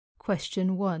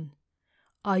Question 1.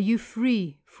 Are you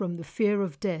free from the fear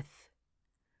of death?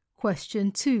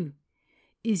 Question 2.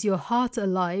 Is your heart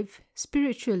alive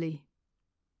spiritually?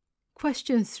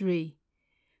 Question 3.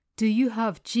 Do you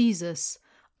have Jesus,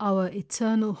 our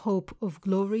eternal hope of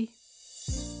glory?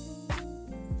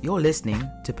 You're listening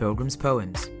to Pilgrim's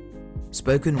Poems,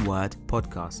 Spoken Word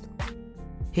Podcast.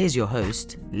 Here's your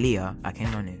host, Leah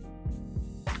Akinonu.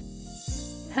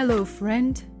 Hello,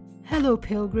 friend. Hello,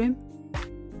 Pilgrim.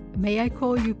 May I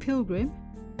call you Pilgrim?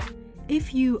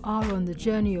 If you are on the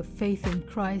journey of faith in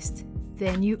Christ,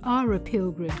 then you are a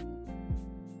pilgrim.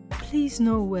 Please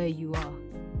know where you are.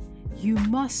 You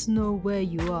must know where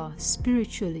you are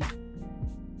spiritually.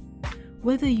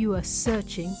 Whether you are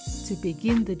searching to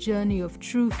begin the journey of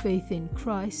true faith in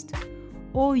Christ,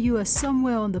 or you are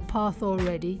somewhere on the path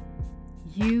already,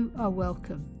 you are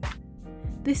welcome.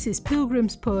 This is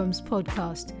Pilgrim's Poems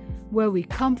podcast, where we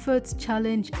comfort,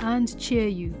 challenge, and cheer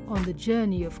you on the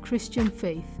journey of Christian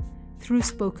faith through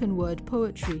spoken word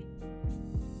poetry.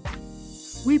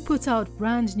 We put out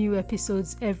brand new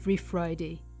episodes every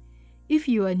Friday. If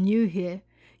you are new here,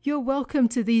 you're welcome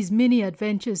to these mini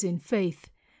adventures in faith,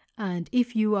 and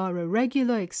if you are a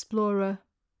regular explorer,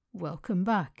 welcome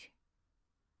back.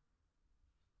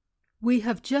 We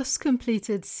have just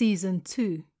completed Season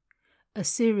 2, a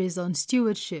series on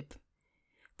stewardship.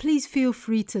 Please feel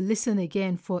free to listen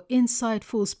again for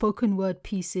insightful spoken word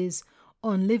pieces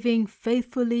on living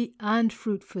faithfully and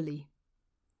fruitfully.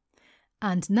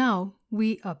 And now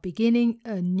we are beginning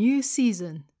a new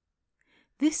season.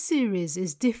 This series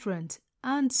is different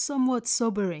and somewhat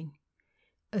sobering.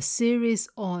 A series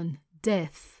on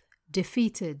death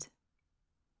defeated.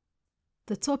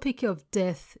 The topic of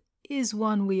death is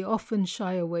one we often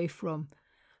shy away from.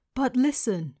 But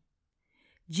listen,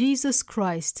 Jesus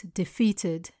Christ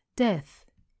defeated death.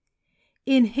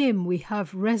 In him we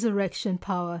have resurrection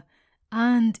power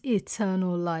and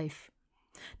eternal life.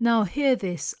 Now hear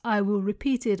this, I will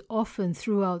repeat it often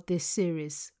throughout this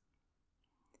series.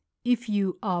 If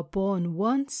you are born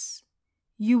once,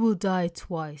 you will die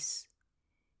twice.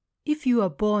 If you are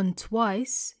born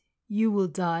twice, you will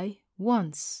die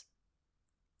once.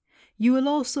 You will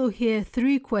also hear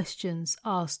 3 questions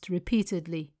asked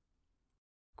repeatedly.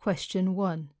 Question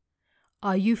 1.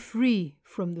 Are you free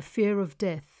from the fear of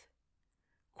death?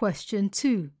 Question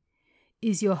 2.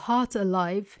 Is your heart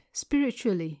alive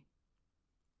spiritually?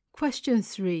 Question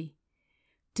 3.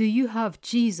 Do you have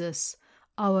Jesus,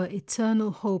 our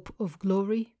eternal hope of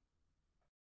glory?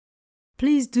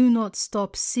 Please do not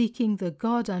stop seeking the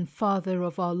God and Father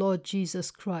of our Lord Jesus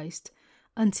Christ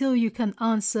until you can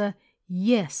answer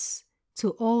yes to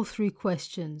all 3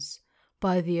 questions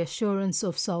by the assurance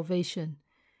of salvation.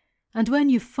 And when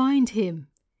you find him,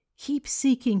 keep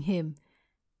seeking him,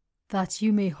 that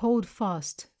you may hold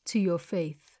fast to your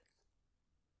faith.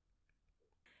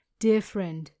 Dear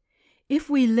friend, if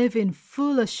we live in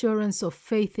full assurance of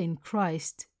faith in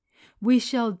Christ, we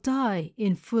shall die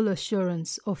in full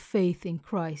assurance of faith in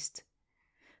Christ.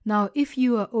 Now, if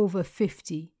you are over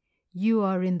 50, you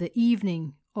are in the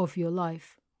evening of your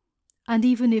life. And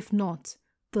even if not,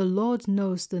 the Lord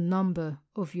knows the number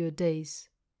of your days.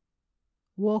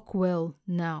 Walk well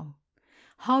now.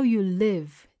 How you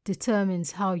live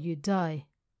determines how you die.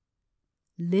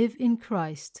 Live in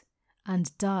Christ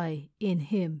and die in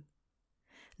him.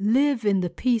 Live in the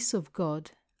peace of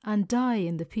God and die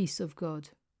in the peace of God.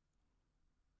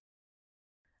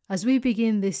 As we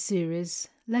begin this series,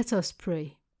 let us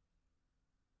pray.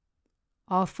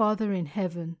 Our Father in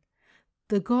heaven,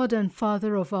 the God and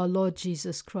Father of our Lord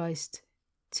Jesus Christ,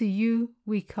 to you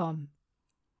we come.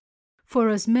 For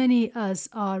as many as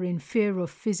are in fear of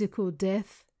physical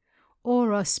death,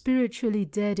 or are spiritually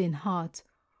dead in heart,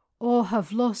 or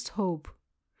have lost hope,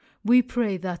 we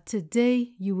pray that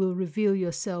today you will reveal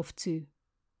yourself to.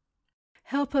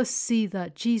 Help us see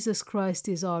that Jesus Christ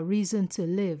is our reason to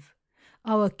live,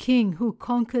 our King who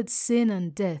conquered sin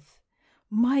and death,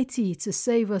 mighty to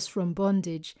save us from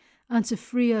bondage and to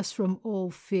free us from all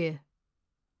fear.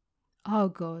 Our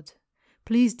God,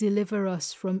 please deliver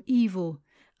us from evil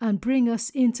and bring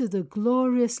us into the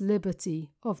glorious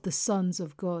liberty of the sons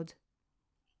of God.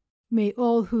 May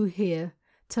all who hear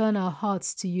turn our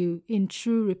hearts to you in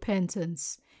true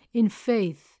repentance, in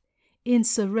faith, in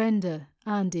surrender,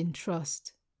 and in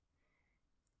trust.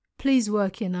 Please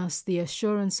work in us the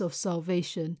assurance of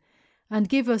salvation and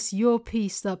give us your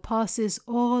peace that passes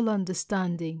all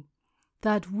understanding,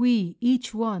 that we,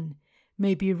 each one,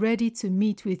 may be ready to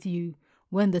meet with you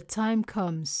when the time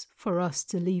comes for us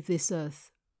to leave this earth.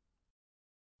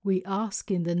 We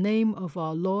ask in the name of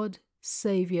our Lord,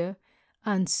 Saviour,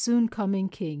 and soon coming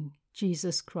King,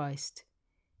 Jesus Christ.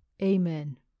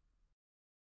 Amen.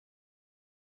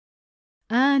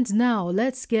 And now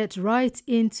let's get right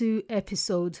into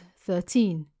episode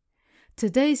 13.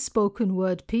 Today's spoken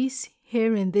word piece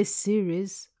here in this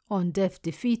series on Death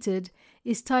Defeated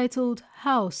is titled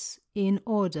House in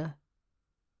Order.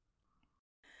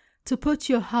 To put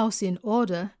your house in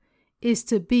order is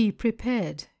to be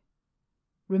prepared.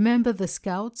 Remember the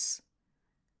Scouts?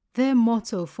 Their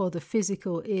motto for the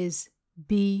physical is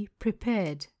be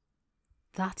prepared.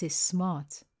 That is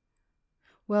smart.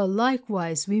 Well,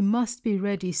 likewise, we must be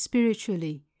ready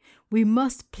spiritually. We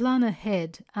must plan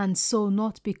ahead and so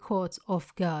not be caught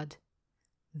off guard.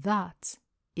 That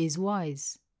is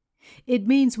wise. It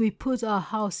means we put our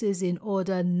houses in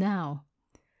order now.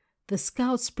 The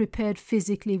Scouts prepared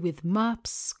physically with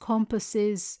maps,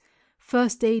 compasses,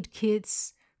 first aid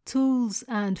kits, tools,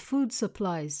 and food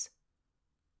supplies.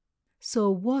 So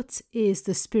what is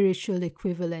the spiritual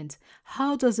equivalent?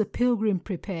 How does a pilgrim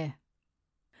prepare?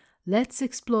 Let's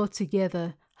explore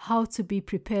together how to be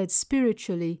prepared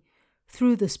spiritually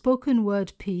through the spoken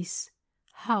word piece,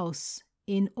 House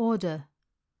in Order.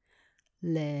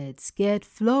 Let's get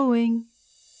flowing.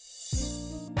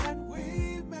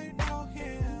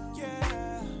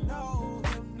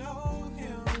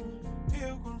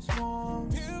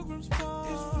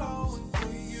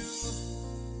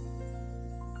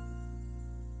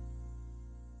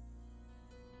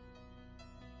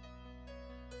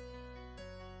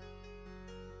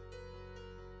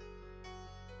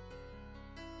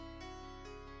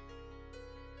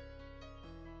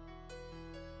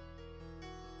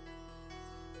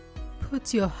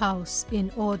 Put your house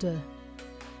in order.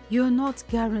 You're not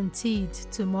guaranteed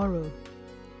tomorrow.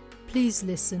 Please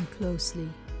listen closely.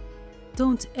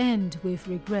 Don't end with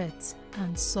regret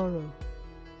and sorrow.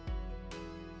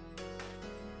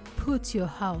 Put your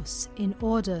house in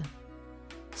order.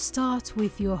 Start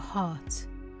with your heart.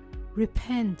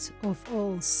 Repent of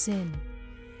all sin.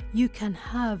 You can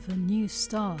have a new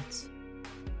start.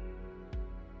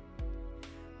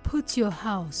 Put your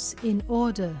house in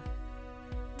order.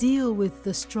 Deal with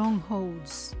the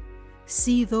strongholds.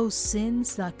 See those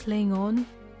sins that cling on?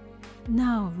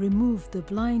 Now remove the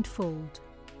blindfold.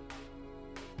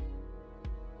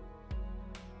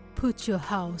 Put your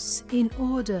house in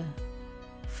order.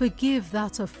 Forgive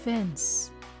that offense.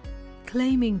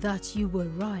 Claiming that you were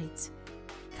right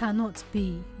cannot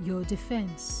be your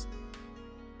defense.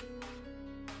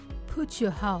 Put your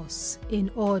house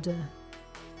in order.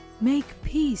 Make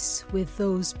peace with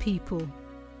those people.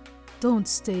 Don't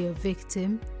stay a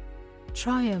victim.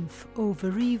 Triumph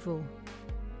over evil.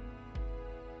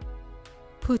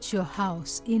 Put your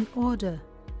house in order.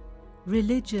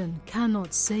 Religion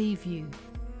cannot save you.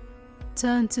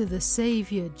 Turn to the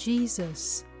Savior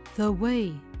Jesus, the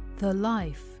way, the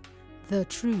life, the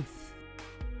truth.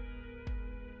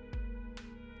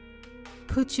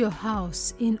 Put your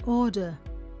house in order.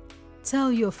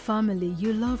 Tell your family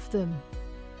you love them.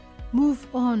 Move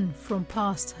on from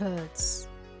past hurts.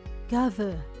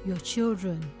 Gather your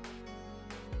children.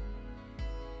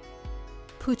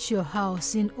 Put your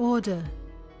house in order.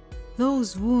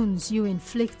 Those wounds you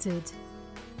inflicted,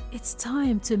 it's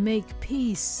time to make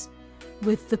peace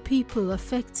with the people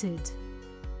affected.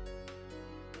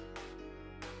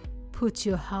 Put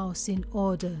your house in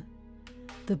order.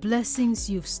 The blessings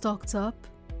you've stocked up,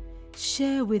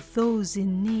 share with those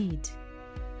in need.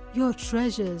 Your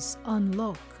treasures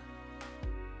unlock.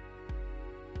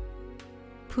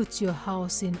 Put your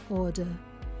house in order.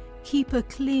 Keep a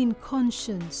clean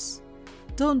conscience.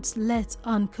 Don't let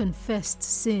unconfessed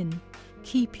sin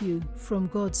keep you from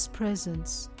God's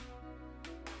presence.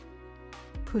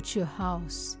 Put your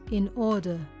house in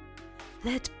order.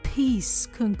 Let peace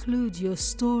conclude your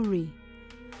story.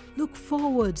 Look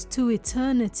forward to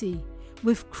eternity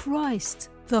with Christ,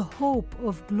 the hope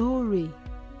of glory.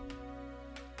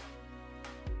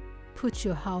 Put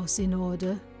your house in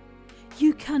order.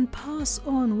 You can pass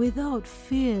on without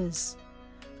fears.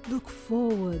 Look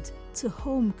forward to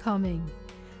homecoming,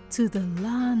 to the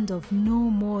land of no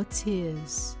more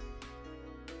tears.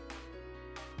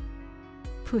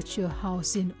 Put your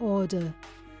house in order.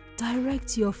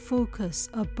 Direct your focus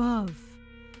above.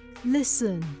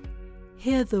 Listen,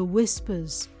 hear the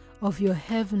whispers of your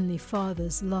Heavenly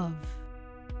Father's love.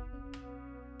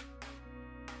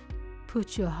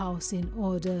 Put your house in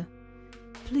order.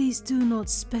 Please do not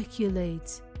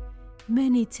speculate.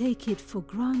 Many take it for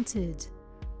granted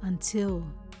until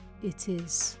it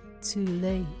is too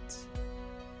late.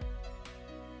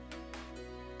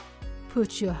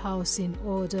 Put your house in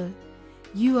order.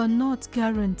 You are not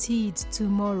guaranteed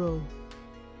tomorrow.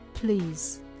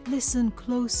 Please listen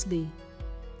closely.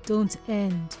 Don't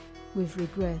end with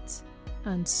regret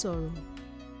and sorrow.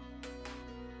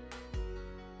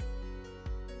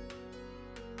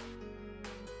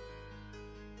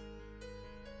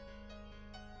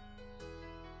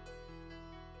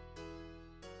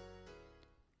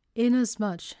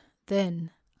 Inasmuch,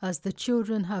 then, as the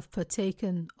children have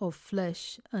partaken of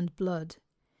flesh and blood,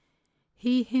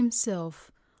 he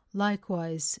himself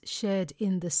likewise shared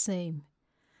in the same,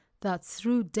 that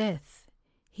through death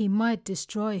he might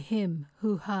destroy him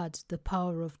who had the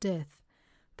power of death,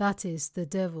 that is, the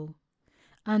devil,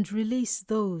 and release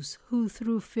those who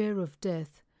through fear of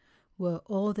death were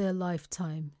all their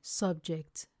lifetime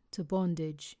subject to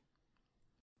bondage.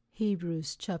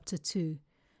 Hebrews chapter 2,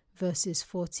 verses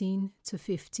 14 to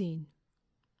 15.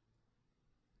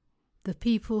 The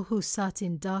people who sat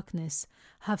in darkness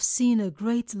have seen a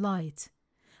great light,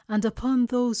 and upon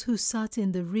those who sat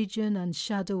in the region and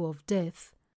shadow of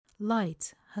death,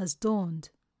 light has dawned.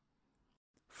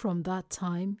 From that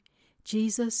time,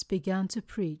 Jesus began to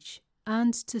preach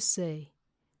and to say,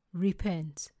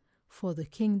 "Repent, for the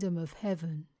kingdom of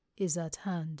heaven is at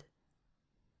hand."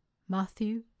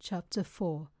 Matthew chapter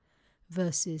 4,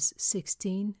 verses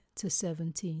 16 to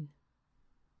 17.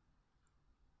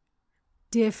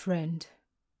 Dear friend,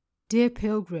 dear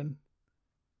pilgrim,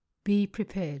 be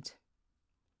prepared.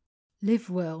 Live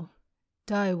well,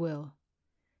 die well.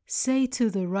 Say to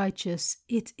the righteous,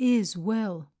 "It is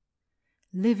well."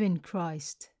 Live in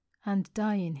Christ and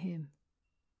die in him.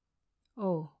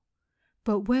 Oh,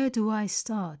 but where do I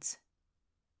start?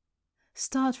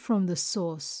 Start from the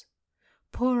source.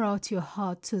 Pour out your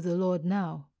heart to the Lord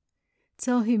now.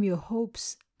 Tell him your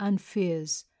hopes and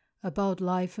fears about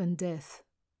life and death.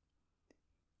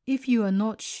 If you are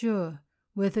not sure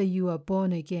whether you are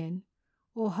born again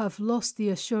or have lost the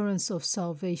assurance of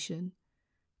salvation,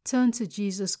 turn to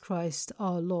Jesus Christ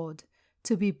our Lord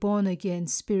to be born again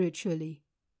spiritually.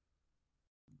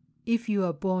 If you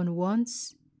are born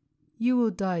once, you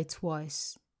will die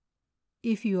twice.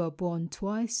 If you are born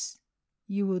twice,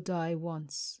 you will die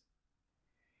once.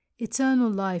 Eternal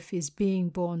life is being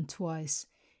born twice.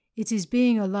 It is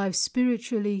being alive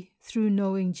spiritually through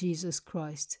knowing Jesus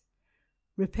Christ.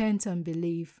 Repent and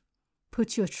believe.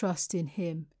 Put your trust in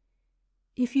him.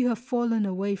 If you have fallen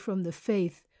away from the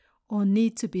faith or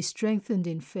need to be strengthened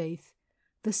in faith,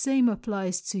 the same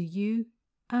applies to you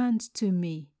and to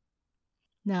me.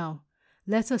 Now,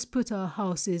 let us put our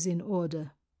houses in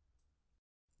order.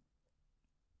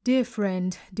 Dear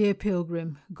friend, dear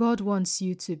pilgrim, God wants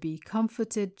you to be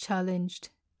comforted, challenged,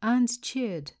 and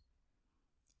cheered.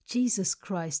 Jesus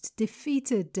Christ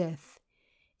defeated death.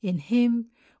 In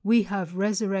him we have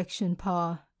resurrection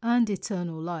power and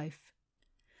eternal life.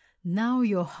 Now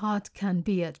your heart can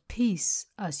be at peace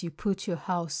as you put your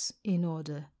house in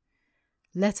order.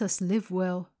 Let us live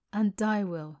well and die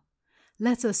well.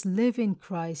 Let us live in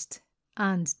Christ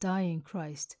and die in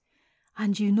Christ.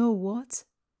 And you know what?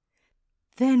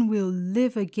 Then we'll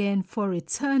live again for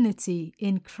eternity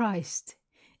in Christ.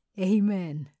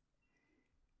 Amen.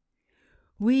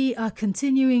 We are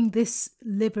continuing this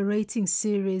liberating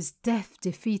series, Death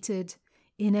Defeated,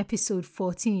 in episode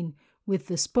 14 with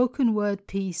the spoken word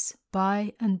piece,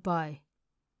 By and By.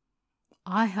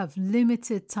 I have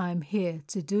limited time here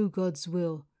to do God's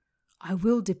will. I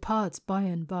will depart by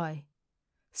and by.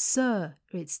 Sir,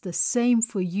 it's the same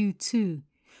for you too.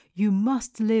 You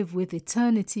must live with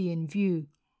eternity in view.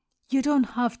 You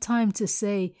don't have time to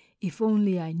say, "If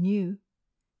only I knew."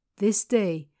 This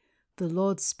day, the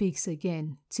Lord speaks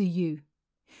again to you.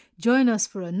 Join us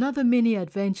for another mini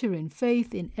adventure in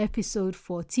faith in episode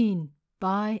 14,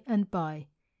 By and By.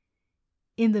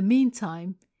 In the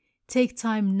meantime, take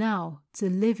time now to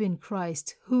live in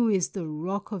Christ, who is the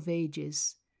Rock of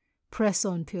Ages. Press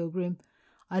on, pilgrim.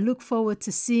 I look forward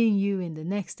to seeing you in the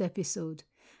next episode.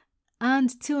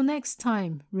 And till next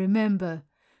time, remember,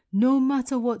 no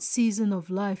matter what season of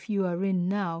life you are in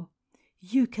now,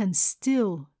 you can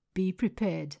still be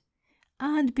prepared.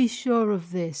 And be sure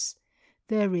of this,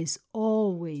 there is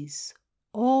always,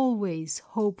 always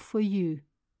hope for you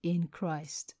in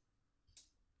Christ.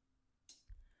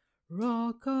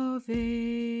 Rock of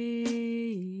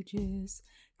ages,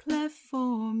 cleft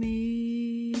for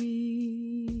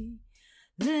me,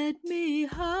 let me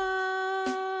hide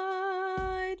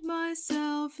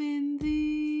myself in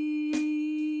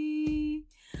thee.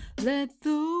 Let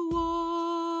the water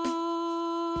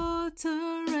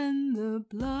and the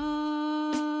blood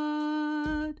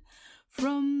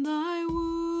from thy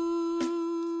wounded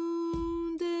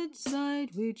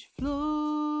side which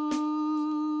flowed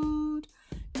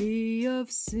be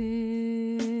of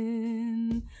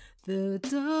sin the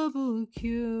double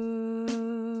cure.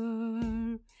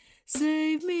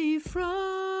 Save me from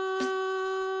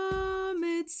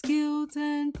its guilt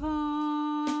and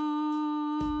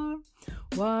power,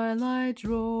 while I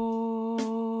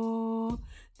draw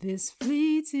this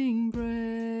fleeting breath,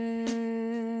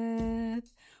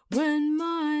 when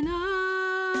mine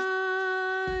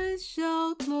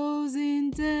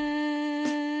and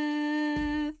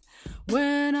death.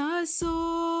 When I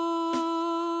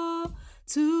saw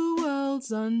two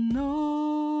worlds unknown,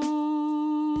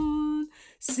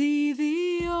 see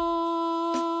thee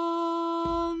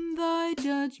on thy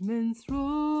judgment throne,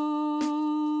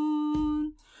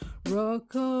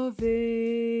 Rock of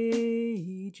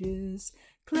ages,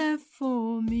 cleft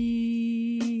for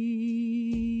me.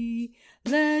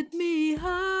 Let me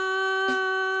hide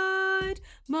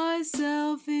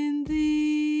myself in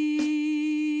thee.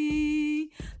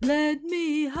 Let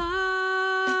me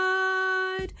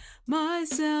hide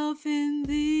myself in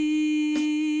thee.